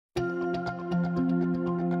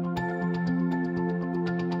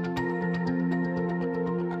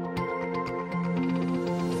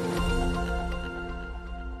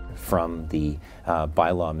from the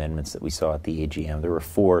bylaw amendments that we saw at the AGM. There were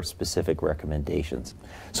 4 specific recommendations.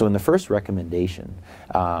 So in the first recommendation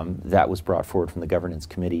that was brought forward from the Governance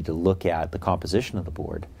Committee to look at the composition of the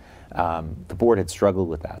board had struggled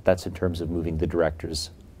with that. That's in terms of moving the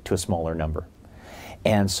directors to a smaller number.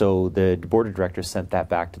 And so the Board of Directors sent that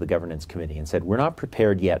back to the Governance Committee and said, we're not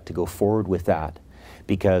prepared yet to go forward with that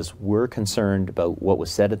because we're concerned about what was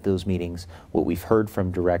said at those meetings, what we've heard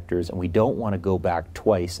from directors, and we don't want to go back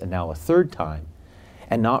twice and now a third time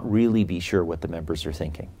and not really be sure what the members are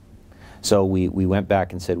thinking. So we went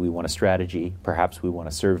back and said we want a strategy, perhaps we want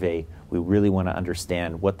a survey, we really want to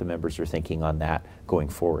understand what the members are thinking on that going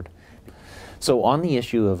forward. So on the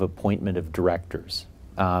issue of appointment of directors,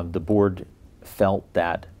 the board felt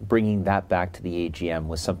that bringing that back to the AGM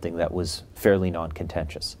was something that was fairly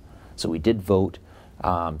non-contentious. So we did vote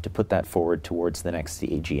to put that forward towards the next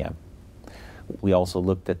AGM. We also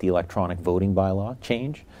looked at the electronic voting bylaw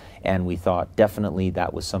change, and we thought definitely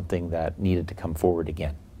that was something that needed to come forward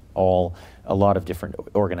again. A lot of different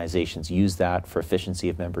organizations use that for efficiency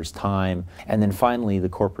of members' time. And then finally, the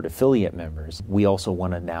corporate affiliate members. We also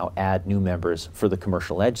want to now add new members for the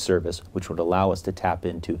Commercial Edge service, which would allow us to tap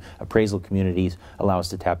into appraisal communities, allow us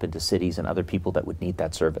to tap into cities and other people that would need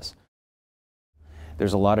that service.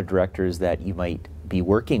 There's a lot of directors that you might be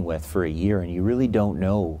working with for a year and you really don't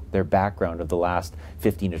know their background of the last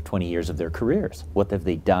 15 to 20 years of their careers. What have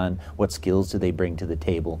they done? What skills do they bring to the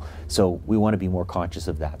table? So we want to be more conscious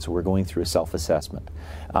of that. So we're going through a self-assessment.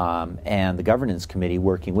 And the Governance Committee,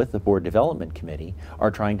 working with the Board Development Committee, are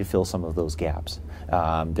trying to fill some of those gaps.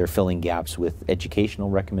 They're filling gaps with educational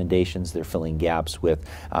recommendations. They're filling gaps with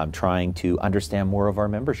trying to understand more of our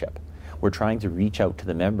membership. We're trying to reach out to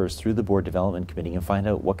the members through the Board Development Committee and find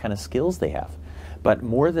out what kind of skills they have. But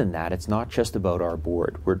more than that, it's not just about our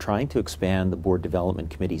board. We're trying to expand the Board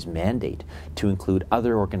Development Committee's mandate to include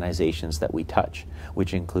other organizations that we touch,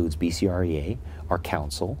 which includes BCREA, our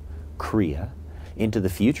council, CREA. Into the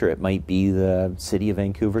future, it might be the City of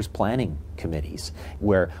Vancouver's planning committees,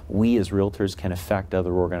 where we as realtors can affect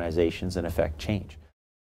other organizations and affect change.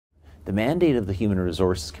 The mandate of the Human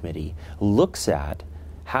Resources Committee looks at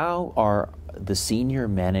how are the senior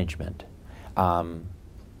management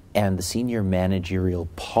and the senior managerial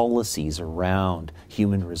policies around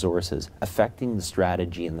human resources affecting the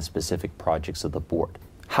strategy and the specific projects of the board?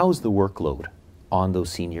 How's the workload on those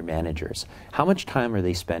senior managers? How much time are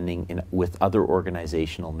they spending with other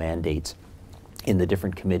organizational mandates in the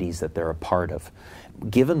different committees that they're a part of?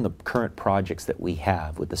 Given the current projects that we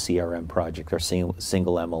have with the CRM project, our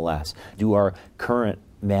single MLS, do our current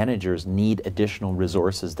managers need additional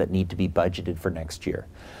resources that need to be budgeted for next year?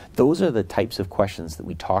 Those are the types of questions that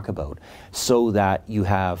we talk about so that you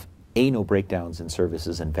have A, no breakdowns in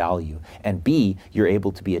services and value, and B, you're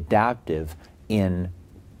able to be adaptive in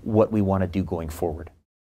what we want to do going forward.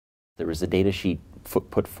 There was a data sheet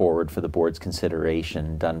put forward for the board's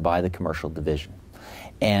consideration done by the commercial division.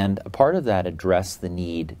 And a part of that addressed the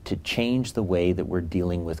need to change the way that we're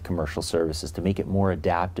dealing with commercial services to make it more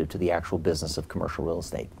adaptive to the actual business of commercial real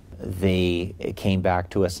estate. They came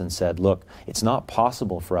back to us and said, look, it's not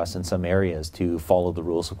possible for us in some areas to follow the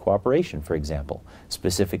rules of cooperation, for example.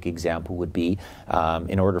 Specific example would be,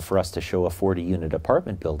 in order for us to show a 40-unit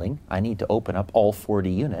apartment building, I need to open up all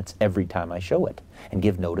 40 units every time I show it and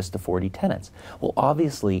give notice to 40 tenants. Well,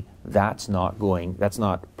 obviously, that's not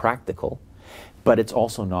practical, but it's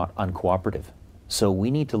also not uncooperative. So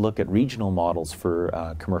we need to look at regional models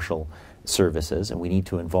for commercial services, and we need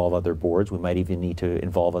to involve other boards. We might even need to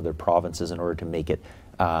involve other provinces in order to make it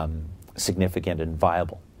significant and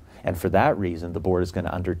viable. And for that reason, the board is going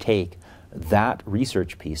to undertake that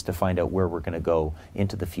research piece to find out where we're going to go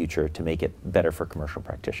into the future to make it better for commercial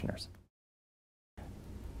practitioners.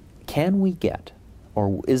 Can we get,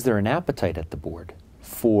 or is there an appetite at the board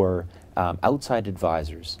for outside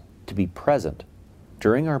advisors to be present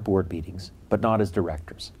during our board meetings, but not as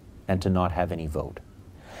directors, and to not have any vote?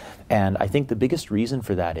 And I think the biggest reason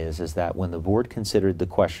for that is that when the board considered the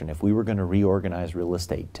question, if we were going to reorganize real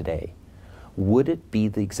estate today, would it be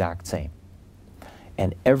the exact same?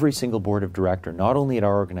 And every single board of director, not only at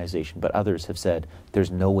our organization, but others have said, there's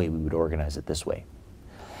no way we would organize it this way.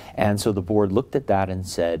 And so the board looked at that and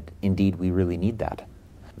said, indeed, we really need that.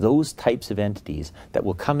 Those types of entities that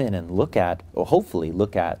will come in and look at, or hopefully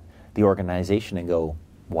look at, the organization and go,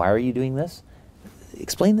 why are you doing this?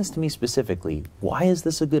 Explain this to me specifically. Why is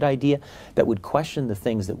this a good idea? That would question the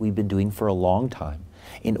things that we've been doing for a long time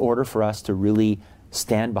in order for us to really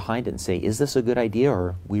stand behind it and say, is this a good idea,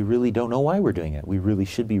 or we really don't know why we're doing it? We really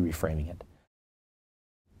should be reframing it.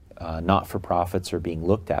 not-for-profits are being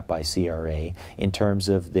looked at by CRA in terms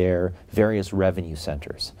of their various revenue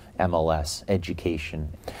centers, MLS,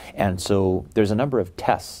 education. And so there's a number of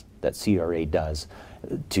tests that CRA does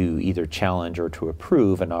to either challenge or to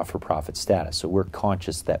approve a not-for-profit status. So we're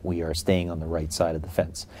conscious that we are staying on the right side of the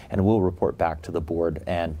fence, and we'll report back to the board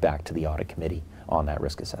and back to the audit committee on that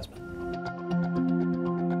risk assessment.